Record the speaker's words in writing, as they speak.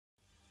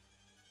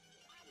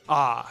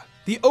Ah,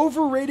 the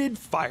overrated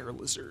fire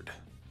lizard.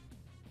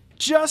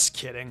 Just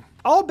kidding.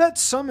 I'll bet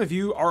some of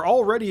you are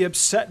already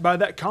upset by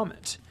that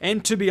comment.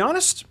 And to be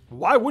honest,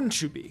 why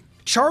wouldn't you be?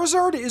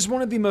 Charizard is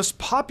one of the most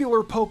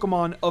popular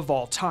Pokemon of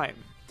all time.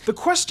 The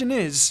question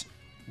is,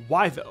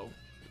 why though?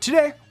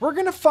 Today, we're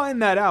gonna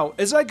find that out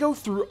as I go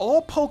through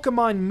all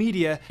Pokemon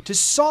media to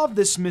solve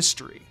this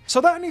mystery. So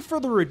without any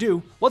further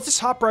ado, let's just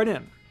hop right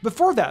in.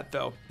 Before that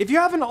though, if you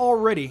haven't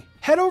already,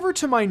 head over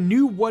to my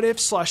new What If /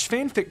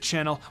 fanfic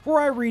channel where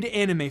I read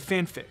anime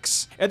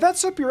fanfics. If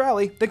that's up your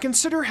alley, then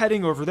consider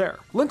heading over there.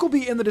 Link will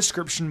be in the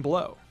description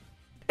below.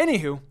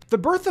 Anywho, the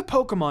birth of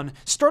Pokemon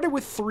started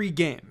with 3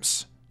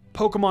 games.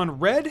 Pokemon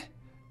Red,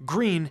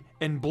 Green,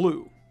 and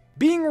Blue,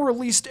 being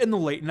released in the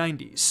late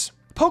 90s.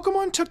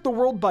 Pokemon took the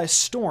world by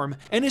storm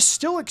and is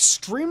still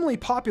extremely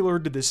popular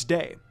to this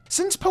day.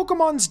 Since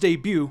Pokemon's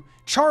debut,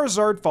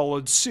 Charizard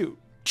followed suit.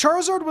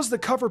 Charizard was the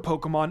cover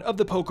Pokemon of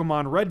the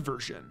Pokemon Red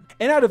version,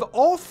 and out of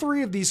all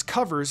 3 of these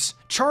covers,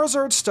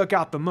 Charizard stuck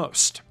out the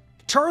most.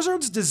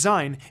 Charizard's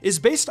design is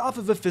based off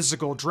of a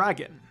physical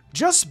dragon.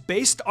 Just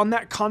based on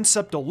that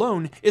concept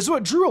alone is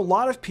what drew a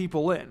lot of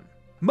people in.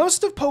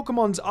 Most of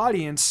Pokemon's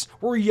audience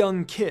were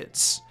young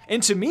kids,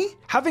 and to me,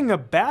 having a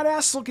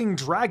badass looking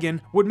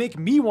dragon would make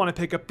me want to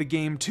pick up the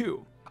game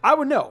too. I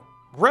would know,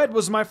 Red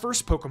was my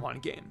first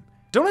Pokemon game.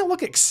 Don't I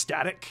look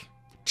ecstatic?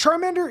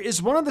 Charmander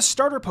is one of the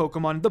starter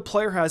Pokemon the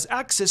player has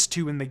access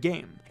to in the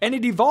game, and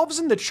it evolves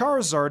into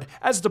Charizard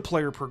as the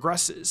player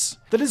progresses.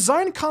 The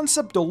design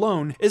concept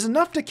alone is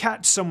enough to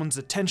catch someone's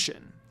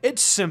attention.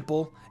 It's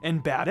simple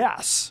and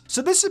badass,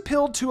 so this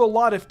appealed to a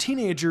lot of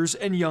teenagers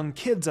and young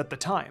kids at the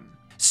time.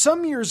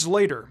 Some years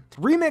later,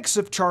 remakes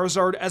of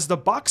Charizard as the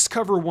box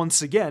cover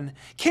once again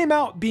came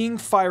out being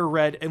Fire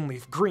Red and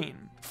Leaf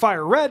Green.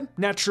 Fire Red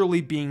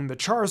naturally being the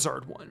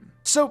Charizard one.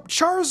 So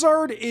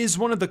Charizard is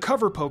one of the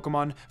cover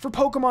Pokemon for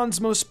Pokemon's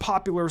most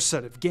popular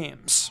set of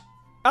games.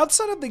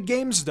 Outside of the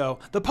games though,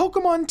 the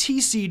Pokemon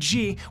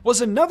TCG was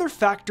another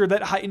factor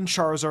that heightened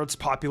Charizard's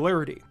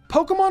popularity.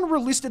 Pokemon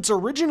released its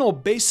original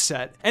base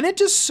set, and it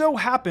just so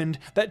happened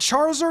that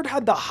Charizard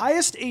had the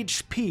highest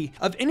HP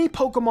of any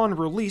Pokemon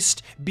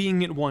released,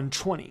 being at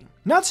 120.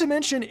 Not to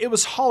mention it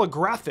was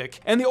holographic,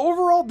 and the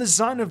overall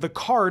design of the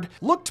card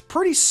looked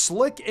pretty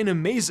slick and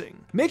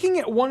amazing, making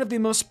it one of the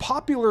most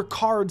popular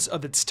cards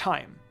of its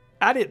time.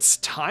 At its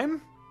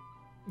time?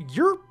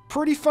 You're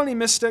pretty funny,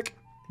 Mystic.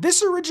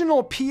 This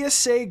original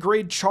PSA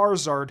grade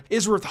Charizard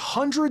is worth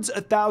hundreds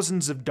of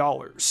thousands of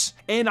dollars,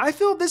 and I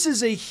feel this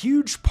is a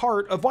huge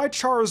part of why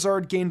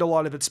Charizard gained a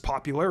lot of its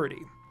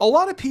popularity. A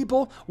lot of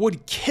people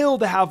would kill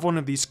to have one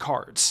of these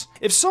cards.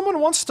 If someone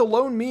wants to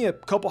loan me a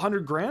couple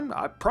 $100,000,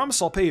 I promise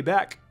I'll pay you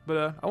back,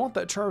 but I want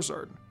that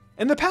Charizard.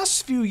 In the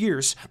past few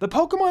years, the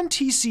Pokemon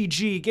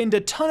TCG gained a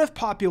ton of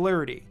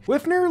popularity,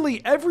 with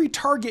nearly every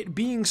target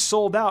being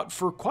sold out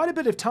for quite a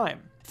bit of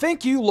time.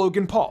 Thank you,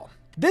 Logan Paul.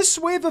 This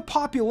wave of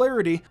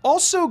popularity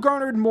also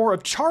garnered more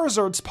of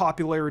Charizard's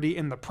popularity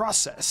in the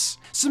process.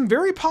 Some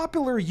very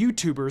popular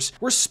YouTubers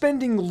were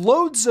spending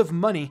loads of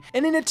money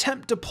in an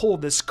attempt to pull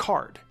this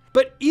card.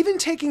 But even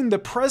taking the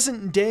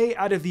present day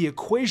out of the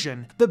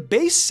equation, the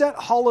base set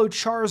Holo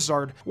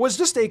Charizard was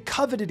just a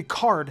coveted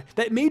card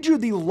that made you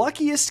the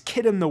luckiest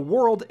kid in the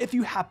world if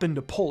you happened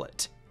to pull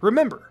it.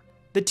 Remember,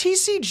 the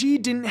TCG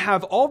didn't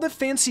have all the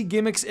fancy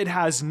gimmicks it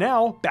has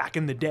now back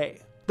in the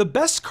day. The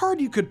best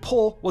card you could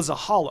pull was a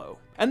Holo,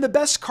 and the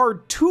best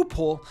card to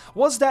pull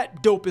was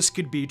that dopest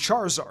could be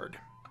Charizard.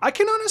 I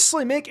can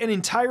honestly make an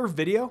entire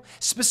video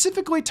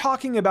specifically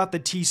talking about the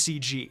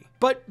TCG,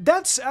 but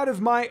that's out of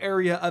my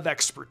area of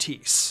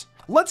expertise.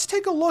 Let's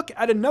take a look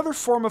at another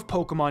form of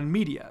Pokemon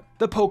media,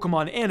 the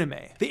Pokemon anime.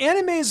 The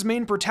anime's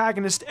main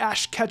protagonist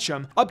Ash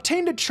Ketchum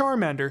obtained a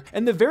Charmander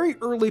in the very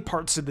early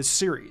parts of the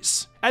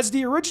series. As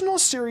the original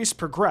series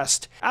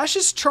progressed,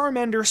 Ash's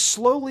Charmander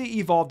slowly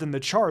evolved into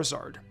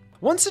Charizard.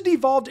 Once it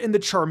evolved into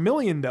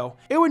Charmeleon though,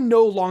 it would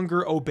no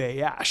longer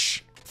obey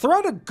Ash.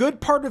 Throughout a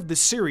good part of the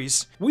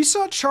series, we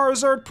saw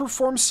Charizard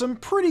perform some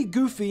pretty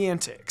goofy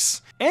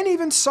antics, and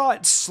even saw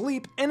it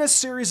sleep in a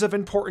series of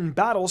important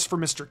battles for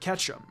Mr.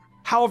 Ketchum.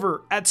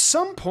 However, at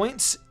some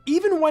points,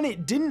 even when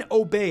it didn't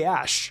obey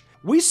Ash,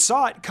 we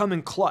saw it come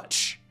in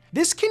clutch.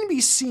 This can be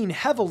seen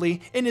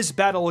heavily in his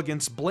battle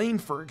against Blaine,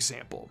 for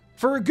example.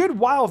 For a good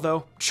while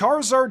though,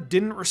 Charizard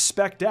didn't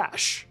respect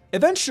Ash.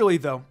 Eventually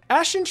though,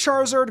 Ash and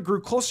Charizard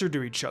grew closer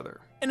to each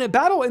other. In a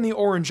battle in the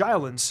Orange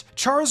Islands,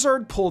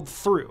 Charizard pulled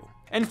through.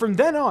 And from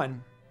then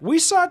on, we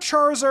saw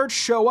Charizard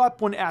show up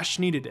when Ash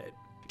needed it.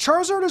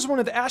 Charizard is one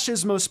of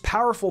Ash's most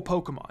powerful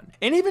Pokemon,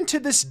 and even to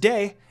this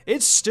day,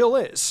 it still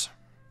is.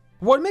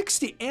 What makes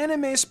the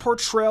anime's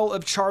portrayal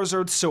of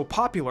Charizard so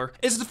popular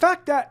is the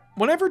fact that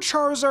whenever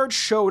Charizard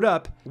showed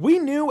up, we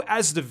knew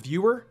as the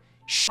viewer,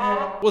 shit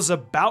was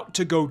about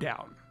to go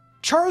down.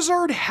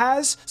 Charizard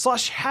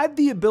had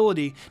the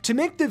ability to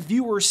make the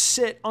viewer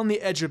sit on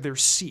the edge of their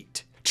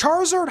seat.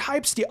 Charizard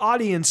hypes the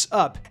audience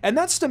up, and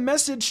that's the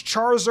message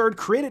Charizard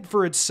created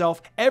for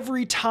itself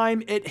every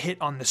time it hit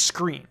on the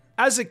screen.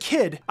 As a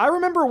kid, I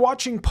remember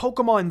watching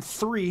Pokemon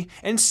 3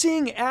 and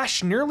seeing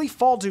Ash nearly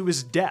fall to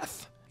his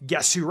death.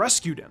 Guess who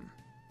rescued him?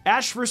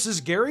 Ash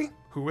vs. Gary?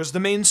 Who was the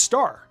main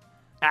star?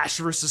 Ash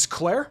vs.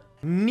 Claire?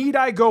 Need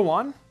I go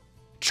on?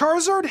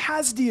 Charizard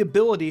has the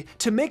ability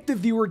to make the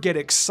viewer get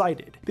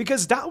excited,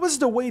 because that was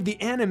the way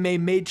the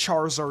anime made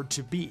Charizard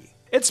to be.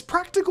 It's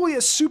practically a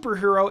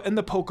superhero in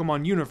the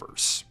Pokemon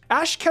universe.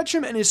 Ash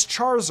Ketchum and his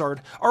Charizard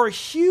are a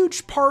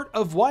huge part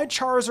of why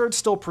Charizard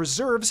still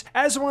preserves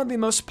as one of the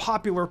most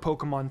popular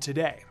Pokemon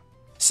today.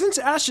 Since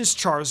Ash's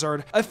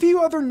Charizard, a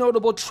few other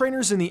notable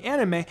trainers in the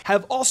anime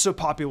have also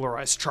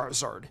popularized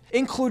Charizard,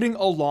 including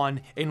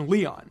Alon and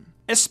Leon.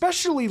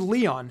 Especially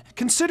Leon,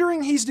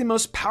 considering he's the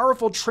most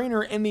powerful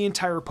trainer in the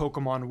entire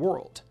Pokemon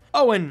world.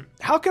 Oh, and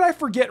how could I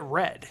forget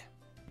Red?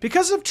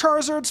 Because of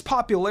Charizard's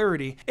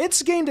popularity,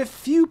 it's gained a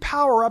few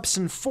power-ups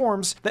and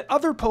forms that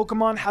other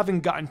Pokemon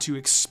haven't gotten to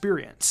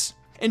experience.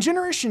 In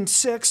Generation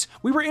 6,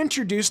 we were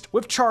introduced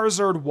with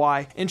Charizard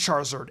Y and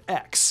Charizard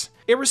X.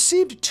 It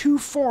received 2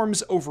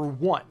 forms over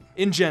 1.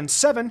 In Gen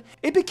 7,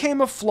 it became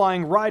a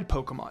flying ride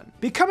Pokemon,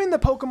 becoming the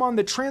Pokemon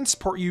that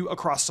transport you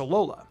across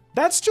Alola.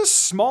 That's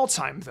just small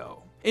time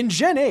though. In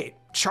Gen 8,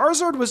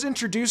 Charizard was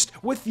introduced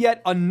with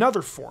yet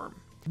another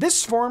form.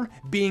 This form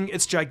being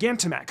its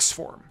Gigantamax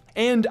form.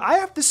 And I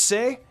have to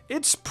say,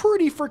 it's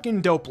pretty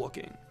freaking dope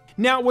looking.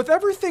 Now, with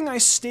everything I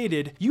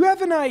stated, you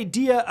have an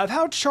idea of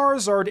how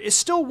Charizard is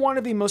still one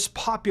of the most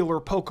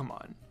popular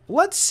Pokemon.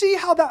 Let's see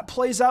how that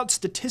plays out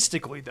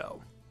statistically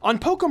though. On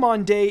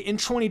Pokemon Day in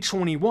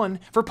 2021,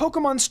 for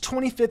Pokemon's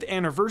 25th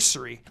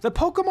anniversary, the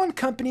Pokemon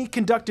Company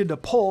conducted a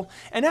poll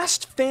and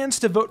asked fans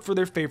to vote for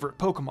their favorite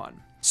Pokemon.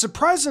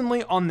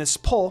 Surprisingly, on this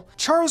poll,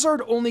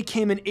 Charizard only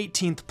came in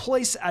 18th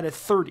place out of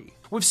 30,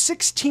 with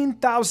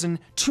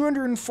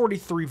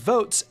 16,243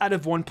 votes out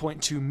of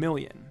 1.2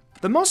 million.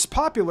 The most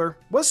popular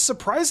was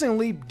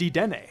surprisingly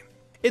Dedenne.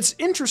 It's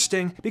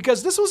interesting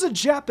because this was a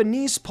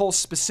Japanese poll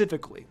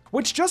specifically,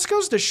 which just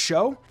goes to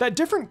show that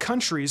different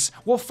countries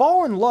will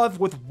fall in love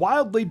with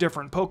wildly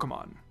different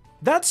Pokemon.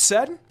 That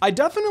said, I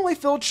definitely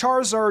feel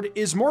Charizard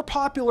is more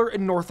popular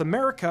in North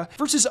America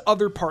versus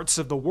other parts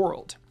of the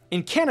world.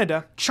 In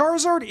Canada,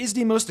 Charizard is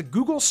the most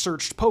Google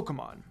searched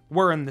Pokemon,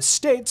 where in the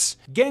States,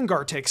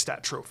 Gengar takes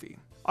that trophy.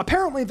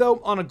 Apparently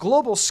though, on a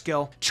global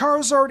scale,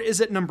 Charizard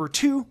is at number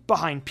 2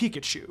 behind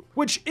Pikachu,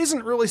 which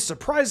isn't really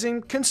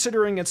surprising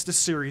considering it's the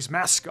series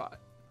mascot.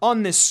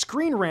 On this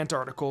Screen Rant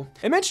article,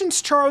 it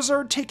mentions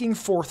Charizard taking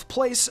 4th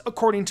place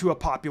according to a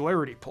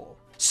popularity poll.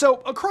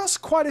 So across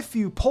quite a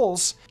few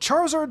polls,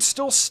 Charizard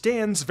still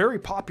stands very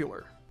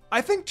popular. I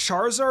think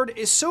Charizard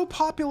is so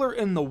popular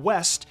in the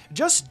West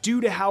just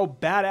due to how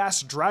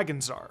badass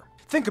dragons are.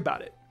 Think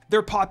about it.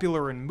 They're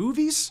popular in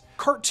movies,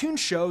 cartoon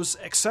shows,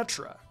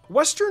 etc.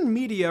 Western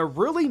media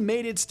really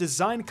made its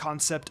design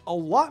concept a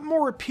lot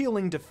more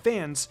appealing to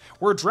fans,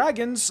 where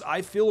dragons,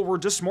 I feel, were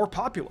just more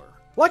popular.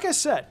 Like I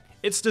said,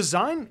 its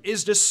design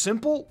is just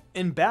simple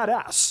and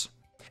badass.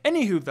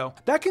 Anywho though,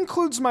 that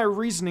concludes my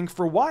reasoning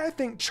for why I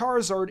think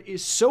Charizard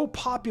is so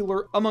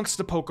popular amongst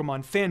the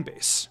Pokemon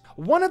fanbase.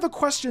 One of the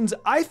questions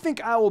I think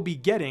I will be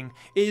getting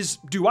is,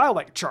 do I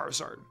like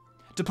Charizard?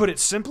 To put it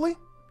simply,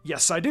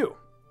 yes I do.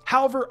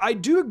 However, I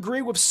do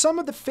agree with some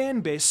of the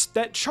fanbase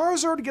that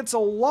Charizard gets a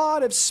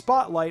lot of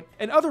spotlight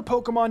and other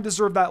Pokemon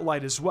deserve that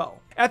light as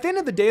well. At the end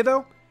of the day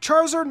though,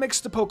 Charizard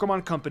makes the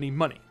Pokemon Company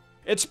money.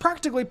 It's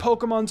practically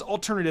Pokemon's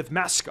alternative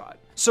mascot,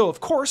 so of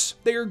course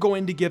they are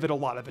going to give it a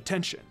lot of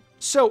attention.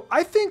 So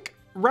I think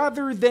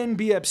rather than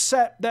be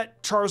upset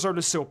that Charizard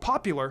is so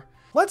popular,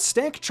 let's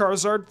thank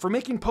Charizard for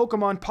making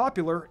Pokemon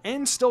popular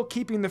and still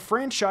keeping the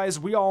franchise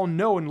we all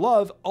know and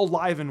love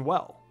alive and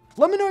well.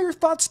 Let me know your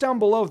thoughts down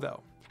below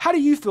though. How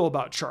do you feel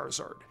about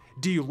Charizard?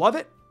 Do you love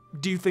it?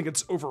 Do you think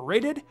it's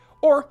overrated?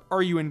 Or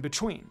are you in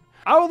between?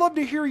 I would love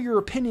to hear your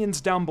opinions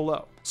down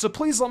below, so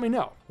please let me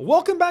know.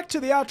 Welcome back to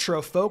the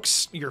outro,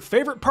 folks, your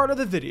favorite part of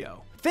the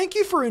video. Thank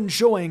you for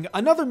enjoying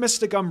another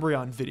Mystic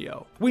Umbreon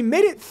video. We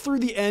made it through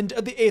the end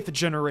of the 8th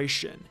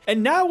generation,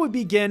 and now we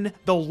begin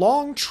the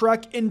long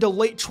trek into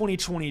late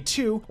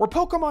 2022 where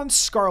Pokemon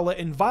Scarlet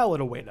and Violet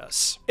await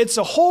us. It's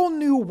a whole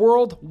new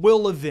world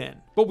we'll live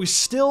in, but we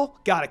still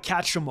gotta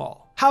catch them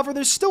all. However,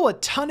 there's still a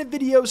ton of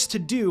videos to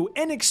do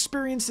and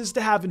experiences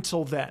to have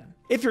until then.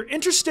 If you're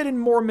interested in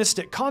more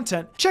Mystic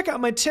content, check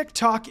out my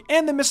TikTok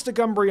and the Mystic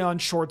Umbreon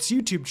Shorts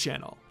YouTube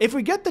channel. If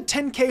we get the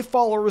 10k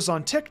followers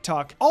on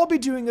TikTok, I'll be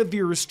doing a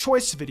viewer's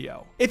choice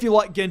video. If you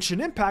like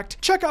Genshin Impact,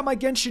 check out my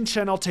Genshin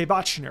channel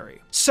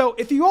Teibachinary. So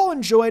if you all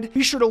enjoyed,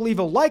 be sure to leave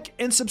a like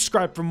and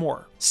subscribe for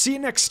more. See you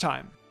next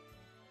time.